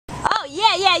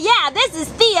Yeah. This is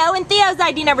Theo, and Theo's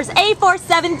ID number is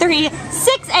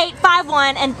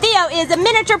A4736851, and Theo is a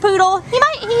miniature poodle.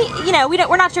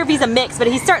 We're not sure if he's a mix, but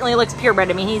he certainly looks purebred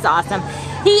to me. He's awesome.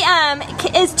 He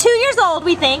is 2 years old,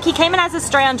 we think. He came in as a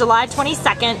stray on July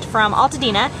 22nd from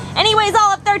Altadena, and he weighs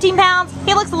all of 13 pounds.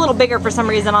 He looks a little bigger for some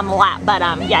reason on the lap, but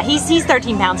yeah, he's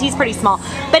 13 pounds. He's pretty small.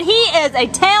 But he is a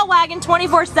tail wagging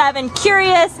 24/7,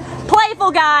 curious,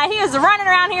 playful guy. He was running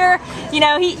around here.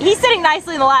 He's sitting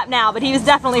nicely in the lap now, but he was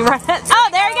definitely running. Oh,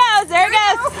 there he goes.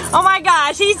 Oh my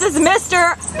gosh, he's just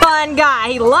Mr. Fun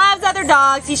Guy. He loves other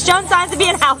dogs. He's shown signs of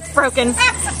being housebroken.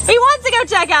 He wants to go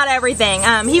check out everything.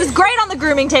 He was great on the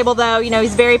grooming table though.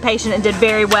 He's very patient and did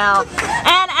very well.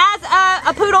 And as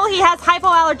a poodle, he has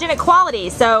hypoallergenic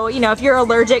qualities. So, if you're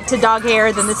allergic to dog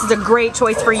hair, then this is a great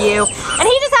choice for you. And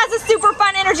he just has a super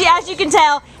fun energy, as you can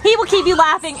tell. He will keep you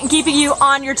laughing and keeping you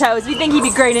on your toes. We think he'd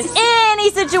be great in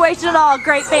any situation at all.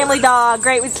 Great family dog,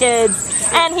 great with kids.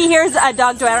 And he hears a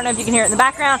dog toy. I don't know if you can hear it in the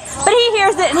background, but he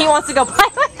hears it and he wants to go play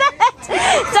with it.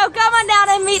 So come on down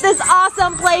and meet this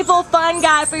awesome, playful, fun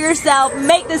guy for yourself.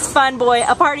 Make this fun boy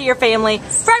a part of your family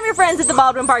from your friends at the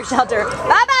Baldwin Park Shelter.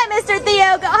 Bye-bye, Mr.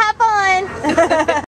 Theo. Go have fun.